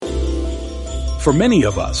For many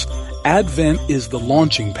of us, Advent is the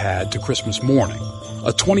launching pad to Christmas morning,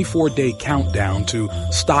 a 24-day countdown to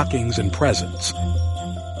stockings and presents.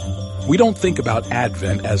 We don't think about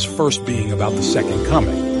Advent as first being about the second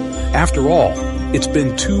coming. After all, it's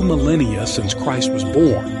been 2 millennia since Christ was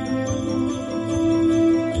born.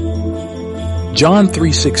 John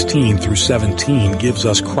 3:16 through 17 gives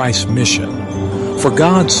us Christ's mission. For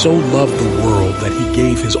God so loved the world that he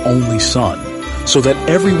gave his only Son, so that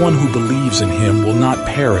everyone who believes in him will not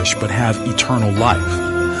perish but have eternal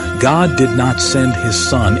life. God did not send his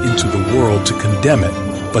Son into the world to condemn it,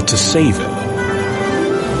 but to save it.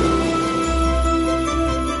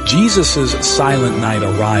 Jesus' silent night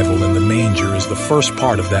arrival in the manger is the first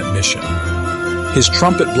part of that mission. His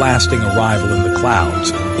trumpet blasting arrival in the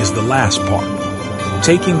clouds is the last part.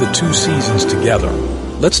 Taking the 2 seasons together,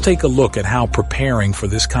 let's take a look at how preparing for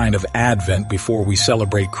this kind of Advent before we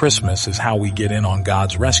celebrate Christmas is how we get in on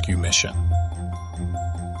God's rescue mission.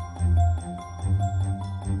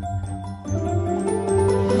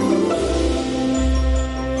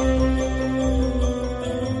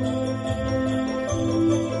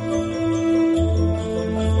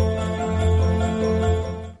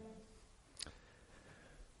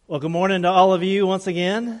 Well, good morning to all of you once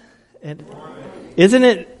again. And isn't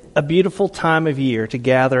it a beautiful time of year to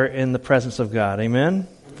gather in the presence of God? Amen?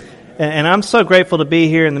 And I'm so grateful to be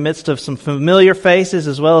here in the midst of some familiar faces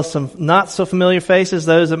as well as some not so familiar faces,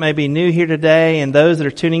 those that may be new here today and those that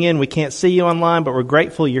are tuning in. We can't see you online, but we're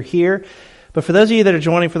grateful you're here. But for those of you that are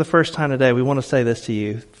joining for the first time today, we want to say this to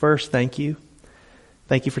you. First, thank you.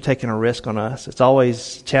 Thank you for taking a risk on us. It's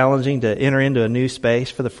always challenging to enter into a new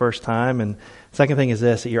space for the first time. And second thing is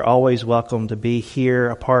this, that you're always welcome to be here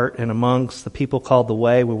apart and amongst the people called The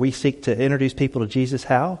Way, where we seek to introduce people to Jesus.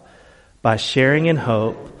 How? By sharing in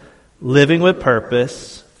hope, living with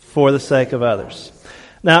purpose for the sake of others.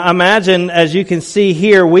 Now imagine, as you can see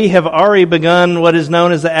here, we have already begun what is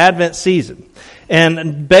known as the Advent season.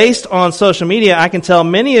 And based on social media, I can tell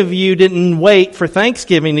many of you didn't wait for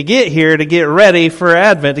Thanksgiving to get here to get ready for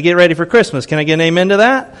Advent, to get ready for Christmas. Can I get an amen to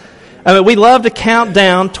that? I mean, we love to count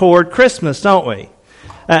down toward Christmas, don't we?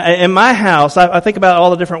 In my house, I think about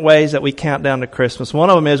all the different ways that we count down to Christmas. One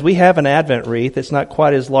of them is we have an Advent wreath. It's not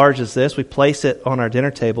quite as large as this. We place it on our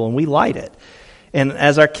dinner table and we light it. And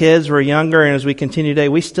as our kids were younger and as we continue today,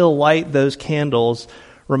 we still light those candles,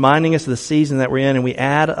 reminding us of the season that we're in, and we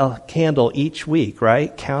add a candle each week,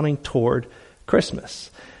 right? Counting toward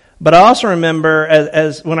Christmas. But I also remember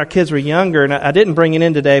as when our kids were younger, and I didn't bring it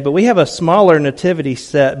in today, but we have a smaller nativity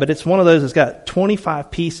set, but it's one of those that's got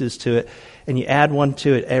 25 pieces to it, and you add one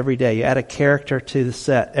to it every day. You add a character to the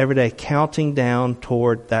set every day, counting down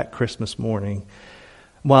toward that Christmas morning.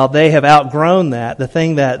 While they have outgrown that, the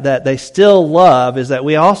thing that they still love is that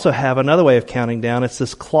we also have another way of counting down. It's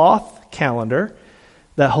this cloth calendar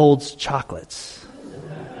that holds chocolates.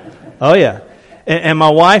 Oh, yeah. And my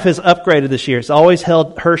wife has upgraded this year. It's always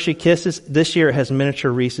held Hershey Kisses. This year it has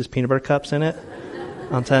miniature Reese's peanut butter cups in it.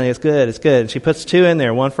 I'm telling you, it's good. It's good. And she puts 2 in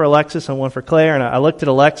there, one for Alexis and one for Claire. And I looked at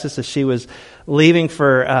Alexis as she was leaving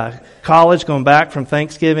for college, going back from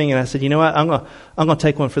Thanksgiving, and I said, you know what? I'm going to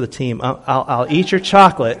take one for the team. I'll eat your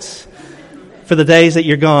chocolates for the days that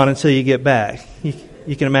you're gone until you get back.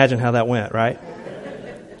 You can imagine how that went, right?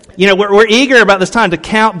 You know, we're eager about this time to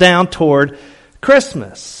count down toward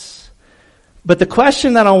Christmas. But the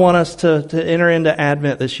question that I want us to enter into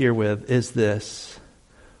Advent this year with is this.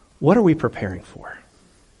 What are we preparing for?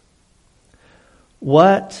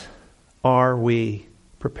 What are we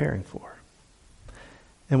preparing for?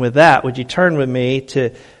 And with that, would you turn with me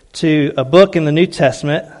to a book in the New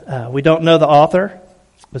Testament? We don't know the author.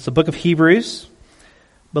 It's the book of Hebrews.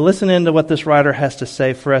 But listen into what this writer has to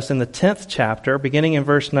say for us in the 10th chapter, beginning in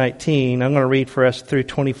verse 19. I'm going to read for us through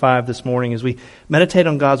 25 this morning as we meditate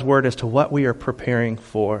on God's word as to what we are preparing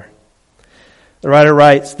for. The writer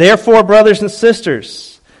writes, "Therefore, brothers and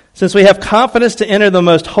sisters, since we have confidence to enter the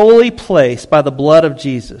most holy place by the blood of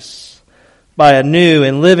Jesus, by a new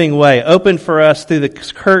and living way opened for us through the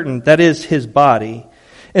curtain that is his body,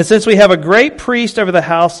 and since we have a great priest over the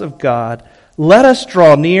house of God, let us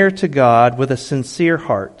draw near to God with a sincere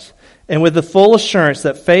heart and with the full assurance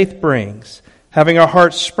that faith brings, having our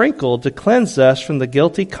hearts sprinkled to cleanse us from the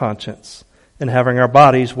guilty conscience and having our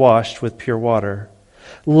bodies washed with pure water.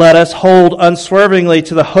 Let us hold unswervingly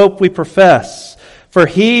to the hope we profess, for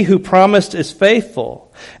he who promised is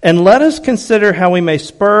faithful. And let us consider how we may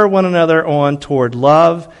spur one another on toward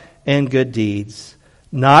love and good deeds,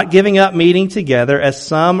 not giving up meeting together as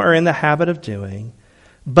some are in the habit of doing,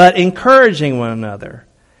 but encouraging one another,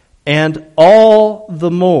 and all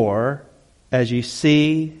the more as you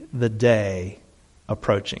see the day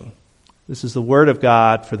approaching." This is the word of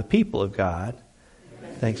God for the people of God.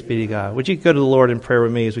 Thanks be to God. Would you go to the Lord in prayer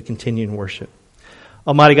with me as we continue in worship?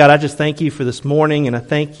 Almighty God, I just thank you for this morning, and I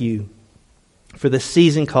thank you for this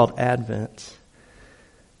season called Advent.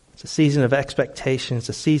 It's a season of expectation. It's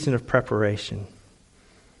a season of preparation.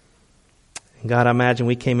 And God, I imagine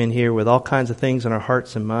we came in here with all kinds of things in our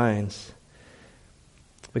hearts and minds.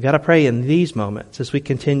 But God, I pray in these moments, as we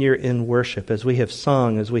continue in worship, as we have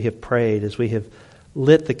sung, as we have prayed, as we have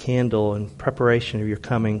lit the candle in preparation of your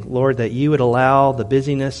coming, Lord, that you would allow the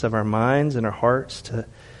busyness of our minds and our hearts to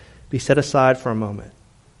be set aside for a moment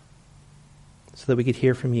so that we could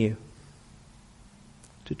hear from you,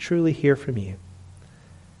 to truly hear from you,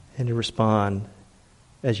 and to respond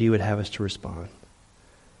as you would have us to respond.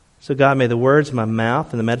 So God, may the words of my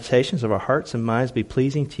mouth and the meditations of our hearts and minds be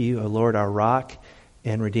pleasing to you, O Lord, our rock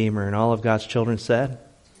and Redeemer. And all of God's children said,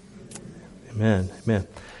 Amen. Amen.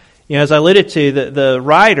 You know, as I alluded to, the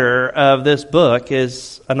writer of this book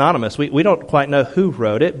is anonymous. We don't quite know who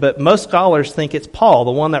wrote it, but most scholars think it's Paul,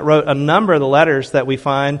 the one that wrote a number of the letters that we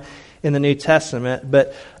find in the New Testament.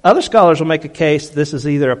 But other scholars will make a case this is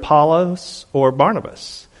either Apollos or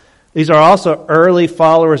Barnabas. These are also early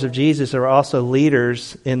followers of Jesus. They were also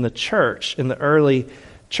leaders in the church, in the early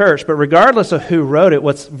church. But regardless of who wrote it,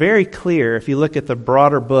 what's very clear, if you look at the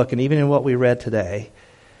broader book, and even in what we read today,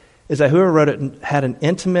 is that whoever wrote it had an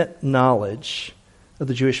intimate knowledge of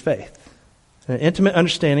the Jewish faith, an intimate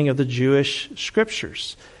understanding of the Jewish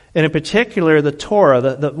scriptures. And in particular, the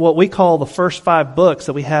Torah, what we call the first 5 books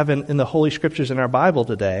that we have in the Holy Scriptures in our Bible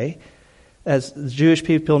today, as the Jewish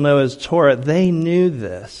people know as Torah, they knew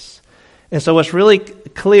this. And so what's really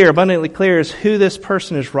clear, abundantly clear, is who this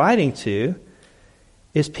person is writing to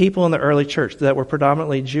is people in the early church that were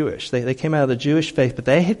predominantly Jewish. They came out of the Jewish faith, but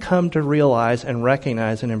they had come to realize and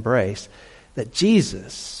recognize and embrace that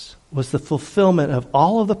Jesus was the fulfillment of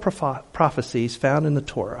all of the prophecies found in the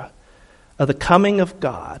Torah, of the coming of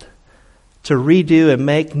God to redo and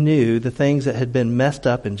make new the things that had been messed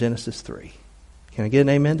up in Genesis 3. Can I get an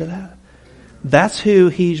amen to that? That's who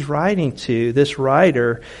he's writing to, this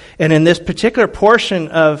writer. And in this particular portion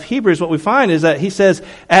of Hebrews, what we find is that he says,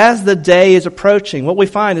 as the day is approaching, what we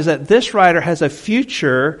find is that this writer has a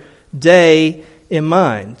future day in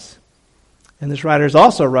mind. And this writer is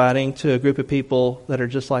also writing to a group of people that are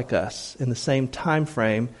just like us, in the same time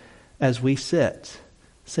frame as we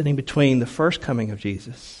sitting between the first coming of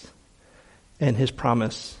Jesus and his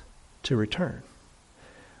promise to return.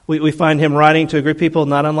 We find him writing to a group of people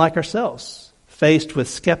not unlike ourselves, faced with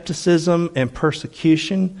skepticism and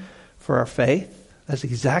persecution for our faith. That's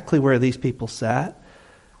exactly where these people sat.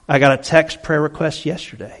 I got a text prayer request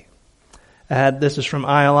yesterday. This is from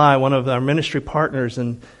ILI, one of our ministry partners,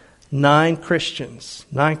 and 9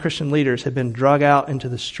 Christian leaders have been drug out into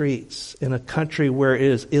the streets in a country where it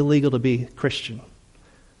is illegal to be Christian.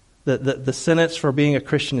 The sentence for being a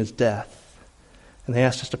Christian is death. And they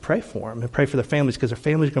asked us to pray for them and pray for their families, because their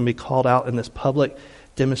families are going to be called out in this public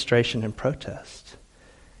demonstration and protest.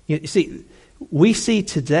 You see, we see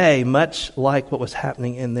today much like what was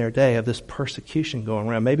happening in their day, of this persecution going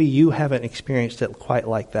around. Maybe you haven't experienced it quite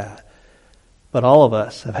like that, but all of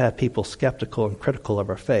us have had people skeptical and critical of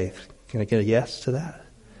our faith. Can I get a yes to that?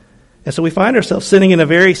 And so we find ourselves sitting in a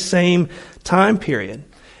very same time period.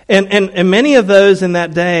 And many of those in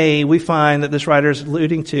that day, we find that this writer is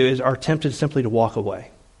alluding to are tempted simply to walk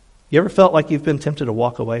away. You ever felt like you've been tempted to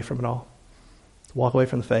walk away from it all? To walk away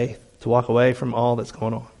from the faith? To walk away from all that's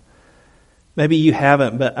going on? Maybe you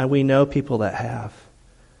haven't, but we know people that have.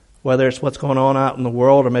 Whether it's what's going on out in the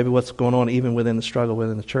world, or maybe what's going on even within the struggle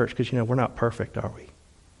within the church. Because, we're not perfect, are we?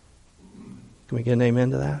 Can we get an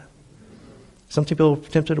amen to that? Some people are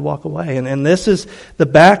tempted to walk away. And this is the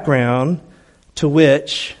background to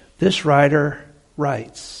which this writer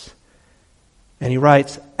writes. And he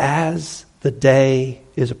writes as the day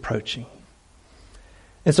is approaching.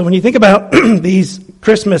 And so when you think about these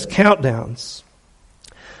Christmas countdowns,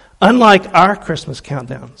 unlike our Christmas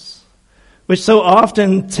countdowns, which so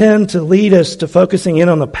often tend to lead us to focusing in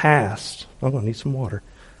on the past. I'm going to need some water.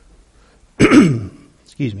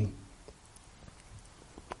 Excuse me.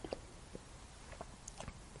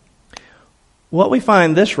 What we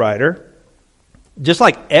find this writer, just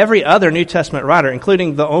like every other New Testament writer,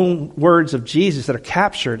 including the own words of Jesus that are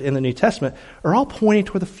captured in the New Testament, are all pointing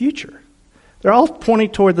toward the future. They're all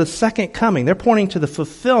pointing toward the second coming. They're pointing to the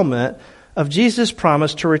fulfillment of Jesus'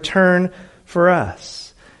 promise to return for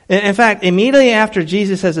us. In fact, immediately after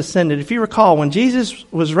Jesus has ascended, if you recall, when Jesus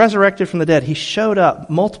was resurrected from the dead, he showed up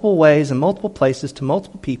multiple ways and multiple places to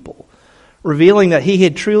multiple people, revealing that he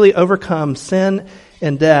had truly overcome sin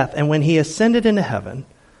and death. And when he ascended into heaven,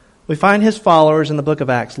 We find his followers in the book of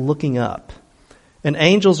Acts looking up. And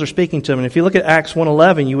angels are speaking to them. And if you look at Acts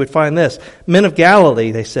 1:11, you would find this. Men of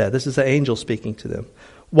Galilee, they said. This is the angel speaking to them.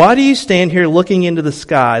 Why do you stand here looking into the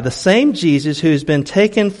sky? The same Jesus who has been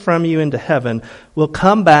taken from you into heaven will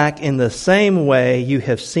come back in the same way you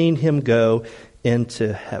have seen him go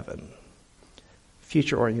into heaven.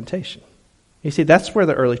 Future orientation. You see, that's where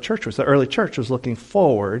the early church was. The early church was looking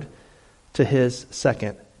forward to his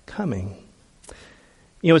second coming.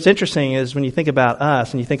 You know, what's interesting is when you think about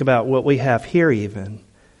us and you think about what we have here even,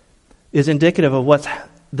 is indicative of what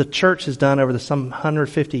the church has done over some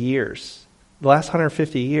 150 years. The last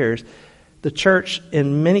 150 years, the church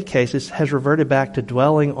in many cases has reverted back to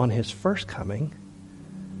dwelling on his first coming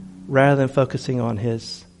rather than focusing on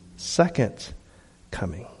his second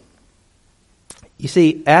coming. You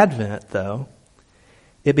see, Advent, though,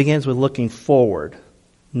 it begins with looking forward,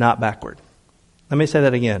 not backward. Let me say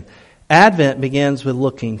that again. Advent begins with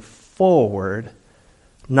looking forward,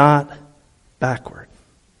 not backward.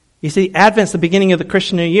 You see, Advent's the beginning of the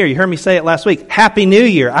Christian New Year. You heard me say it last week. Happy New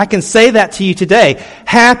Year. I can say that to you today.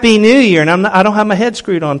 Happy New Year. And I don't have my head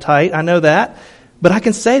screwed on tight. I know that. But I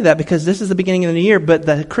can say that because this is the beginning of the new year. But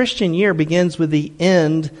the Christian year begins with the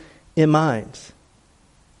end in mind.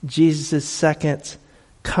 Jesus' second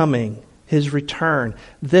coming, his return.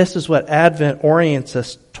 This is what Advent orients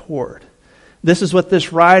us toward. This is what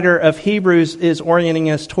this writer of Hebrews is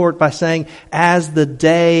orienting us toward by saying, as the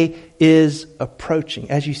day is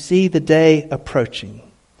approaching, as you see the day approaching.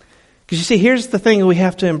 Because you see, here's the thing we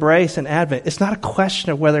have to embrace in Advent. It's not a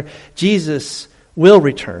question of whether Jesus will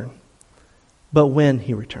return, but when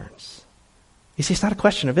he returns. You see, it's not a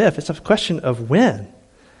question of if, it's a question of when.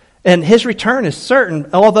 And his return is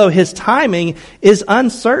certain, although his timing is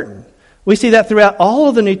uncertain. We see that throughout all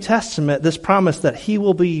of the New Testament, this promise that he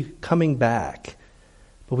will be coming back.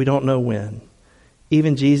 But we don't know when.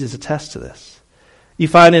 Even Jesus attests to this. You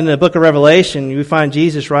find in the book of Revelation, you find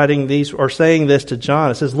Jesus writing these or saying this to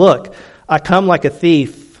John. It says, "Look, I come like a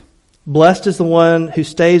thief. Blessed is the one who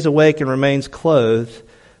stays awake and remains clothed,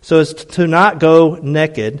 so as to not go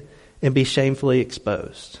naked and be shamefully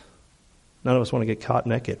exposed." None of us want to get caught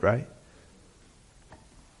naked, right?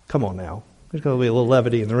 Come on now. There's going to be a little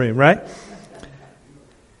levity in the room, right?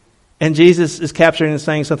 And Jesus is capturing and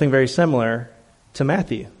saying something very similar to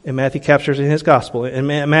Matthew. And Matthew captures in his gospel. In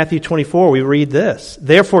Matthew 24, we read this.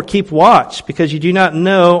 "Therefore keep watch, because you do not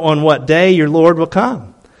know on what day your Lord will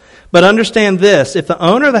come. But understand this, if the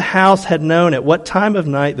owner of the house had known at what time of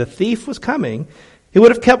night the thief was coming, he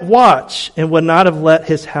would have kept watch and would not have let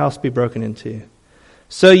his house be broken into.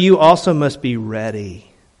 So you also must be ready,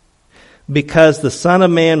 because the Son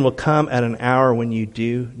of Man will come at an hour when you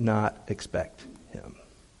do not expect him."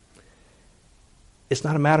 It's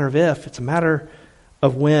not a matter of if, it's a matter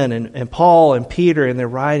of when. And Paul and Peter in their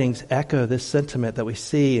writings echo this sentiment that we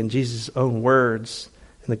see in Jesus' own words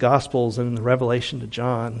in the Gospels and in the Revelation to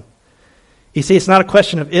John. You see, it's not a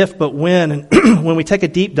question of if, but when. And when we take a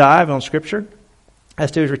deep dive on Scripture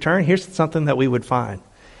as to his return, here's something that we would find.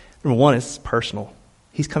 Number one, it's personal.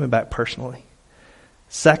 He's coming back personally.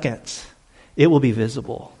 Second, it will be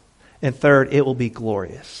visible. And third, it will be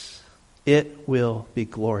glorious. It will be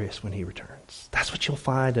glorious when he returns. That's what you'll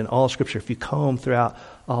find in all of Scripture if you comb throughout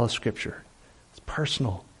all of Scripture. It's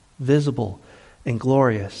personal, visible, and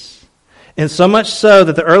glorious. And so much so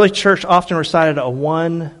that the early church often recited a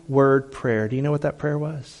one-word prayer. Do you know what that prayer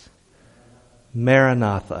was?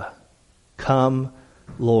 Maranatha. Come,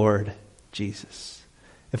 Lord Jesus.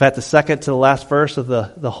 In fact, the second to the last verse of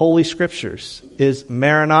the Holy Scriptures is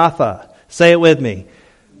Maranatha. Say it with me.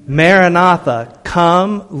 Maranatha,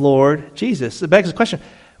 come, Lord Jesus. It begs the question,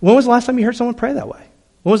 when was the last time you heard someone pray that way?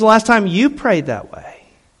 When was the last time you prayed that way?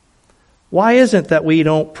 Why isn't that we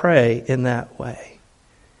don't pray in that way?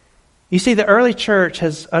 You see, the early church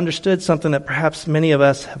has understood something that perhaps many of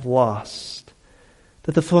us have lost.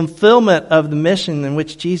 That the fulfillment of the mission in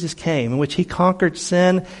which Jesus came, in which he conquered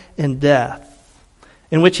sin and death,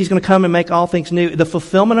 in which he's going to come and make all things new. The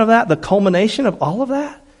fulfillment of that, the culmination of all of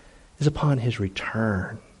that, is upon his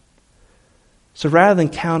return. So rather than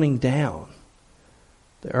counting down,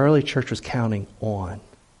 the early church was counting on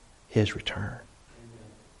his return.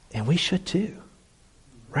 And we should too.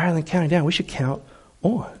 Rather than counting down, we should count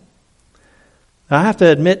on. Now, I have to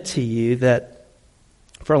admit to you that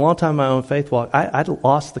for a long time in my own faith walk, I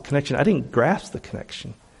lost the connection. I didn't grasp the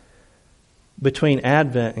connection between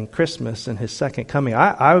Advent and Christmas and his second coming.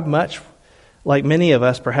 I much, like many of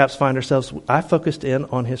us perhaps find ourselves, I focused in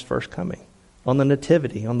on his first coming, on the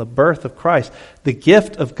nativity, on the birth of Christ, the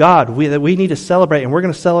gift of God that we need to celebrate. And we're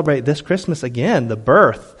going to celebrate this Christmas again, the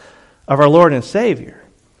birth of our Lord and Savior.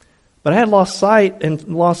 But I had lost sight and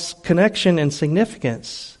lost connection and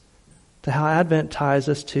significance to how Advent ties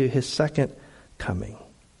us to his second coming.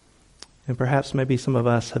 And perhaps maybe some of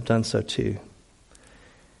us have done so too.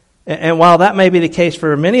 And while that may be the case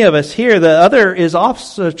for many of us here, the other is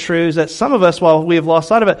also true, is that some of us, while we have lost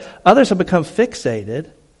sight of it, others have become fixated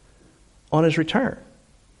on his return.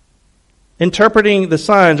 Interpreting the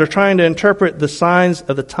signs, or trying to interpret the signs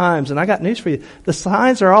of the times. And I got news for you. The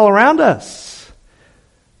signs are all around us.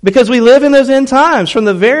 Because we live in those end times. From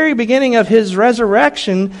the very beginning of his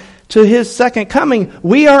resurrection to his second coming,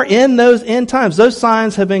 we are in those end times. Those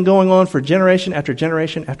signs have been going on for generation after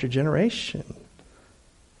generation after generation.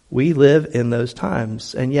 We live in those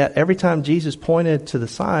times. And yet, every time Jesus pointed to the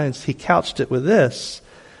signs, he couched it with this,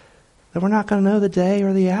 that we're not going to know the day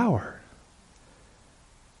or the hour.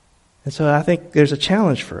 And so I think there's a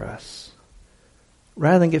challenge for us.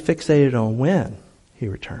 Rather than get fixated on when he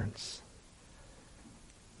returns,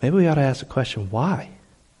 maybe we ought to ask the question, why?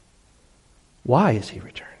 Why is he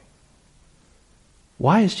returning?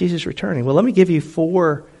 Why is Jesus returning? Well, let me give you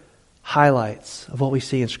 4 highlights of what we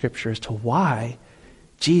see in Scripture as to why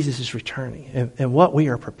Jesus is returning and what we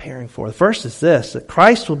are preparing for. The first is this, that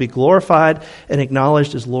Christ will be glorified and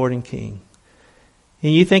acknowledged as Lord and King.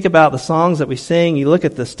 And you think about the songs that we sing, you look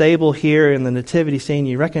at the stable here in the nativity scene,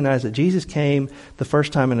 you recognize that Jesus came the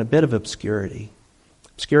first time in a bit of obscurity.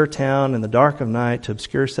 Obscure town in the dark of night to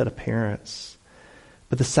obscure set of parents.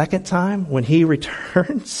 But the second time, when he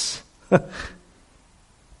returns,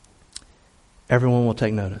 everyone will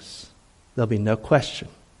take notice. There'll be no question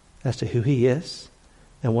as to who he is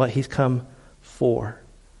and what he's come for.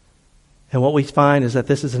 And what we find is that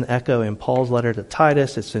this is an echo in Paul's letter to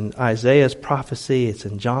Titus. It's in Isaiah's prophecy. It's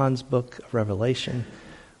in John's book of Revelation.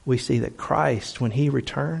 We see that Christ, when he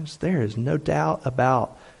returns, there is no doubt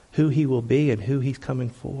about who he will be and who he's coming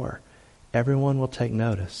for. Everyone will take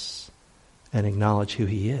notice and acknowledge who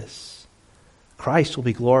he is. Christ will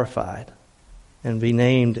be glorified and be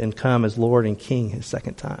named and come as Lord and King his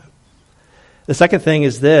second time. The second thing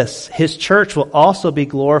is this, his church will also be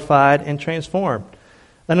glorified and transformed.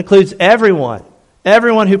 That includes everyone.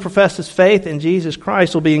 Everyone who professes faith in Jesus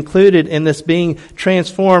Christ will be included in this being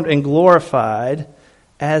transformed and glorified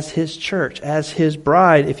as his church, as his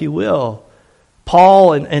bride, if you will.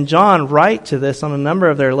 Paul and John write to this on a number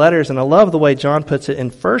of their letters, and I love the way John puts it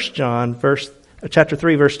in 1 John chapter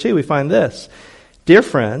 3, verse 2. We find this, "Dear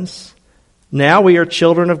friends, now we are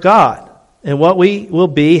children of God, and what we will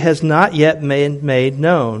be has not yet been made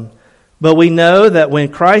known. But we know that when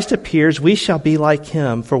Christ appears, we shall be like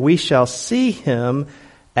him, for we shall see him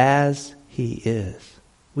as he is."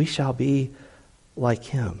 We shall be like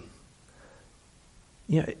him.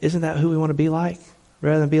 You know, isn't that who we want to be like?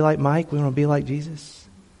 Rather than be like Mike, we want to be like Jesus.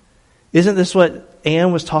 Isn't this what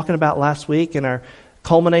Ann was talking about last week in our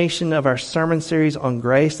culmination of our sermon series on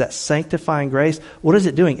grace, that sanctifying grace? What is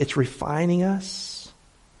it doing? It's refining us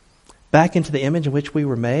back into the image in which we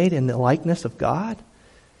were made in the likeness of God.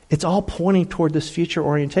 It's all pointing toward this future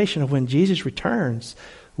orientation of when Jesus returns,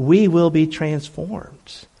 we will be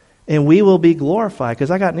transformed and we will be glorified.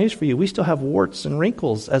 Because I got news for you. We still have warts and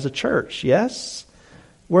wrinkles as a church. Yes?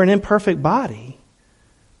 We're an imperfect body.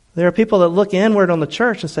 There are people that look inward on the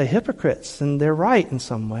church and say hypocrites, and they're right in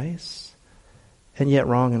some ways and yet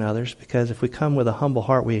wrong in others, because if we come with a humble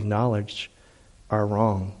heart, we acknowledge our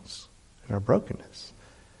wrongs and our brokenness.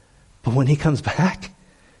 But when he comes back,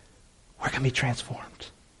 we're going to be transformed.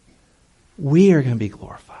 We are going to be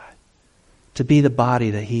glorified to be the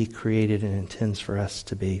body that he created and intends for us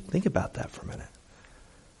to be. Think about that for a minute.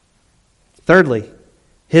 Thirdly,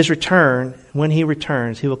 his return, when he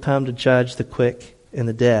returns, he will come to judge the quick and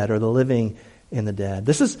the dead, or the living and the dead.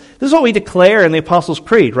 This is what we declare in the Apostles'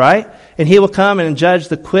 Creed, right? And he will come and judge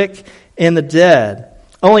the quick and the dead.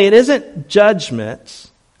 Only it isn't judgment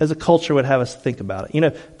as a culture would have us think about it. You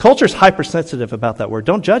know, culture's hypersensitive about that word.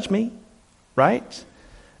 Don't judge me, right?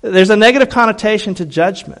 There's a negative connotation to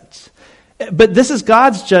judgment. But this is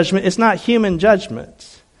God's judgment. It's not human judgment.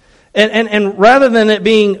 And rather than it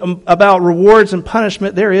being about rewards and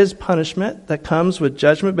punishment, there is punishment that comes with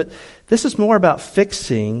judgment. But this is more about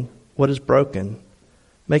fixing what is broken,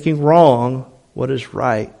 making wrong what is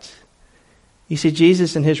right. You see,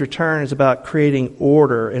 Jesus in his return is about creating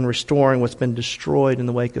order and restoring what's been destroyed in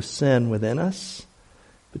the wake of sin within us,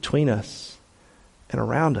 between us, and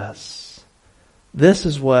around us. This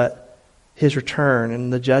is what his return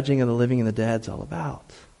and the judging of the living and the dead is all about.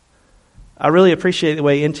 I really appreciate the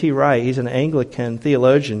way N.T. Wright, he's an Anglican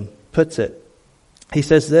theologian, puts it. He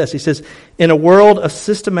says this, he says, "In a world of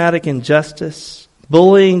systematic injustice,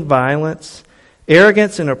 bullying, violence,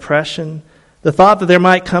 arrogance, and oppression, The thought that there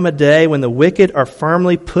might come a day when the wicked are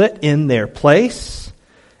firmly put in their place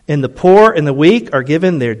and the poor and the weak are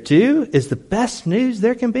given their due is the best news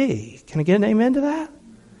there can be. Can I get an amen to that?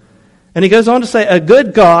 And he goes on to say, a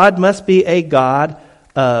good God must be a God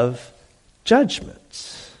of judgment.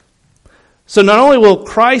 So not only will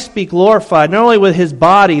Christ be glorified, not only will his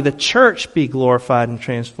body, the church, be glorified and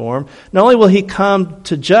transformed, not only will he come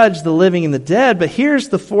to judge the living and the dead, but here's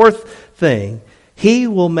the fourth thing. He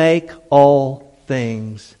will make all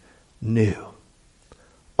things new.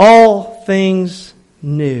 All things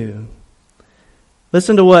new.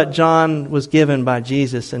 Listen to what John was given by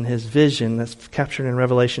Jesus in his vision that's captured in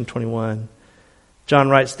Revelation 21. John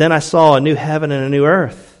writes, Then I saw a new heaven and a new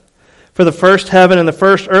earth. For the first heaven and the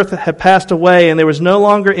first earth had passed away, and there was no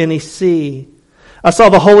longer any sea. I saw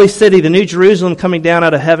the holy city, the new Jerusalem, coming down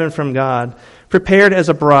out of heaven from God, prepared as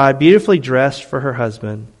a bride, beautifully dressed for her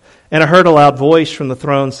husband. And I heard a loud voice from the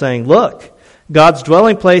throne saying, Look, God's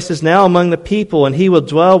dwelling place is now among the people, and he will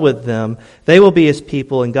dwell with them. They will be his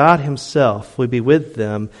people, and God himself will be with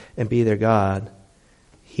them and be their God.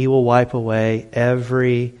 He will wipe away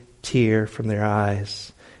every tear from their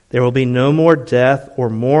eyes. There will be no more death or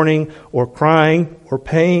mourning or crying or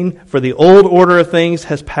pain, for the old order of things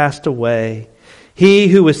has passed away. He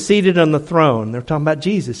who was seated on the throne, they're talking about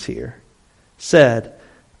Jesus here, said,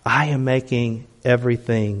 I am making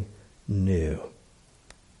everything new.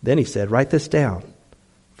 Then he said, write this down,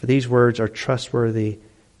 for these words are trustworthy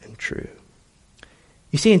and true.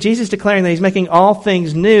 You see, in Jesus declaring that he's making all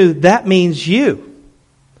things new, that means you.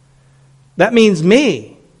 That means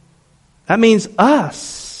me. That means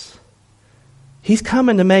us. He's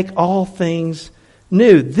coming to make all things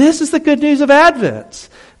new. This is the good news of Advent.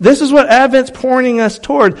 This is what Advent's pointing us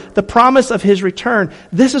toward, the promise of his return.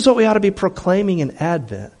 This is what we ought to be proclaiming in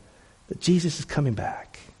Advent, that Jesus is coming back.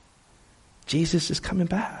 Jesus is coming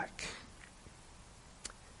back.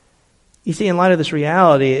 You see, in light of this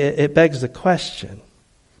reality, it begs the question,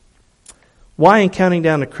 why in counting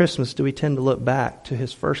down to Christmas do we tend to look back to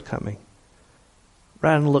his first coming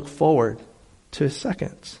rather than look forward to his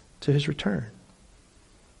second, to his return?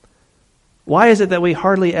 Why is it that we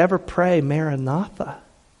hardly ever pray, Maranatha?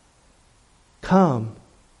 Come,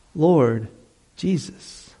 Lord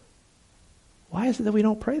Jesus. Why is it that we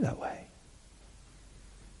don't pray that way?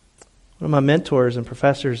 One of my mentors and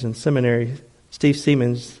professors in seminary, Steve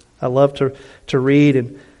Siemens, I love to read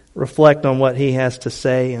and reflect on what he has to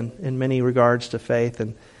say in many regards to faith.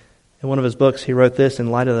 And in one of his books, he wrote this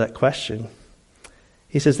in light of that question.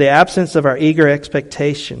 He says, the absence of our eager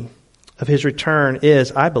expectation of his return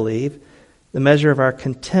is, I believe, the measure of our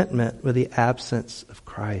contentment with the absence of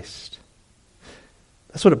Christ.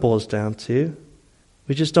 That's what it boils down to.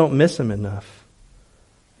 We just don't miss him enough,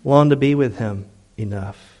 long to be with him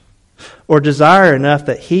enough, or desire enough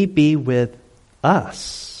that he be with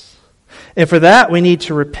us. And for that, we need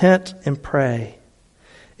to repent and pray,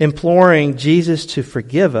 imploring Jesus to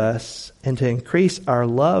forgive us and to increase our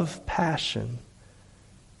love passion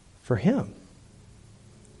for him.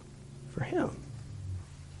 For him.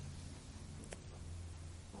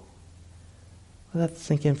 Let that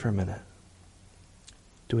sink in for a minute.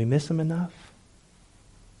 Do we miss him enough?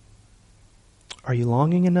 Are you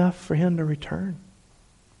longing enough for him to return?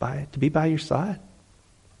 To be by your side?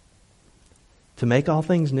 To make all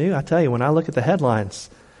things new? I tell you, when I look at the headlines,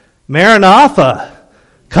 Maranatha,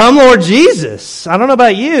 come Lord Jesus. I don't know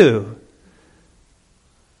about you.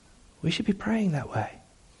 We should be praying that way.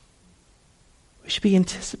 We should be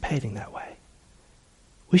anticipating that way.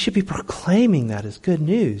 We should be proclaiming that as good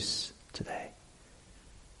news today.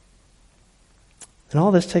 And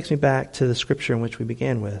all this takes me back to the scripture in which we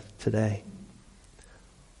began with today.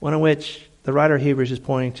 One in which the writer of Hebrews is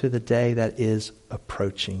pointing to the day that is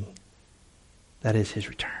approaching. That is his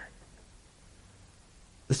return.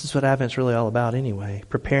 This is what Advent's really all about anyway.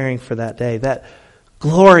 Preparing for that day. That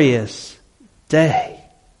glorious day.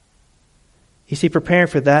 You see, preparing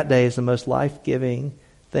for that day is the most life-giving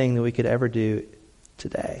thing that we could ever do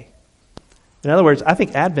today. In other words, I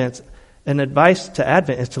think an advice to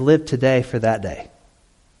Advent is to live today for that day.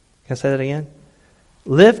 Can I say that again?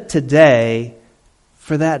 Live today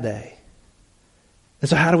for that day. And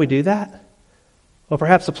so how do we do that? Well,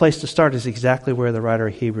 perhaps the place to start is exactly where the writer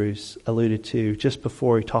of Hebrews alluded to just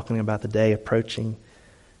before talking about the day approaching.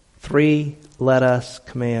 3 let us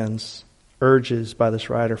commands, urges by this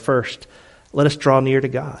writer. First, let us draw near to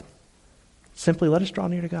God. Simply let us draw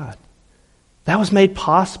near to God. That was made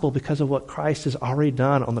possible because of what Christ has already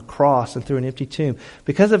done on the cross and through an empty tomb.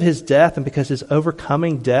 Because of his death and because his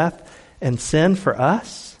overcoming death and sin for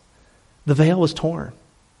us, the veil was torn.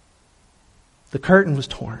 The curtain was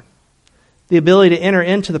torn. The ability to enter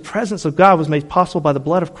into the presence of God was made possible by the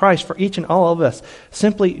blood of Christ for each and all of us.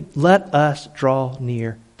 Simply let us draw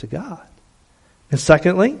near to God. And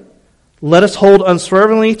secondly, let us hold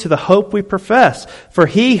unswervingly to the hope we profess, for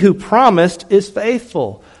he who promised is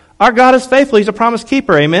faithful. Our God is faithful. He's a promise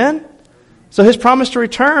keeper. Amen? So his promise to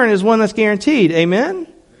return is one that's guaranteed. Amen?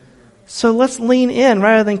 So let's lean in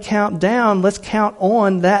rather than count down. Let's count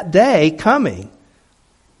on that day coming.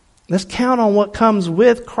 Let's count on what comes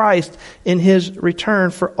with Christ in his return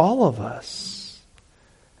for all of us.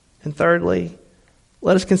 And thirdly,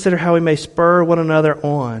 let us consider how we may spur one another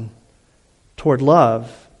on toward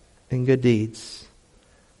love and good deeds.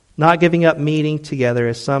 Not giving up meeting together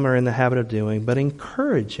as some are in the habit of doing, but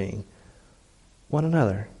encouraging one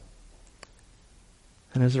another.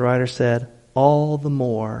 And as the writer said, all the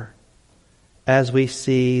more as we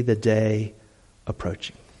see the day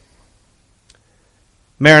approaching.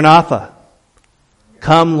 Maranatha,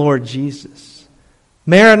 come Lord Jesus.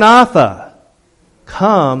 Maranatha,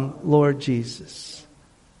 come Lord Jesus.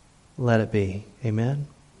 Let it be. Amen.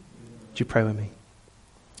 Would you pray with me?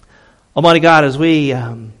 Almighty God, as we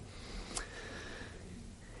enter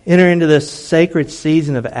into this sacred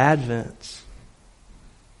season of Advent,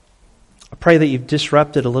 I pray that you've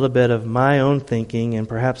disrupted a little bit of my own thinking and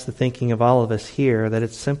perhaps the thinking of all of us here, that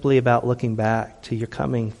it's simply about looking back to your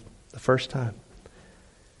coming the first time.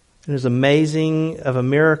 And as amazing of a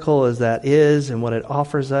miracle as that is and what it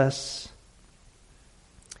offers us,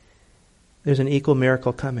 there's an equal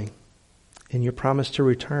miracle coming in your promise to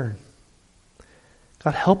return.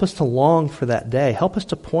 God, help us to long for that day. Help us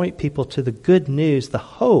to point people to the good news, the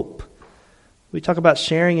hope. We talk about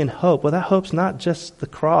sharing in hope. Well, that hope's not just the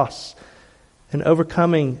cross and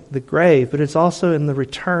overcoming the grave, but it's also in the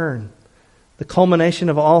return, the culmination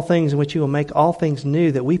of all things in which you will make all things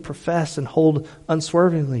new that we profess and hold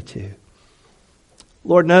unswervingly to.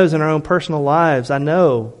 Lord knows in our own personal lives, I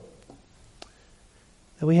know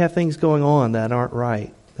that we have things going on that aren't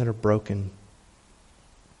right, that are broken,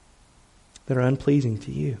 that are unpleasing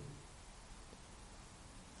to you.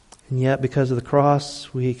 And yet, because of the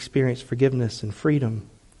cross, we experience forgiveness and freedom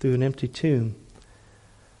through an empty tomb.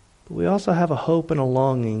 But we also have a hope and a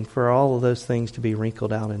longing for all of those things to be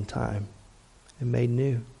wrinkled out in time and made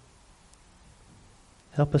new.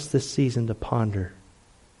 Help us this season to ponder.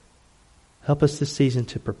 Help us this season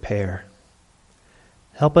to prepare.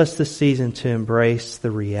 Help us this season to embrace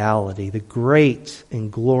the reality, the great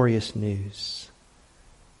and glorious news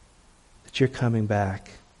that you're coming back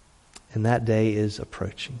and that day is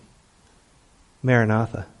approaching.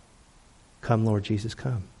 Maranatha, come Lord Jesus,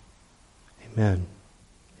 come. Amen.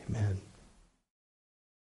 Amen.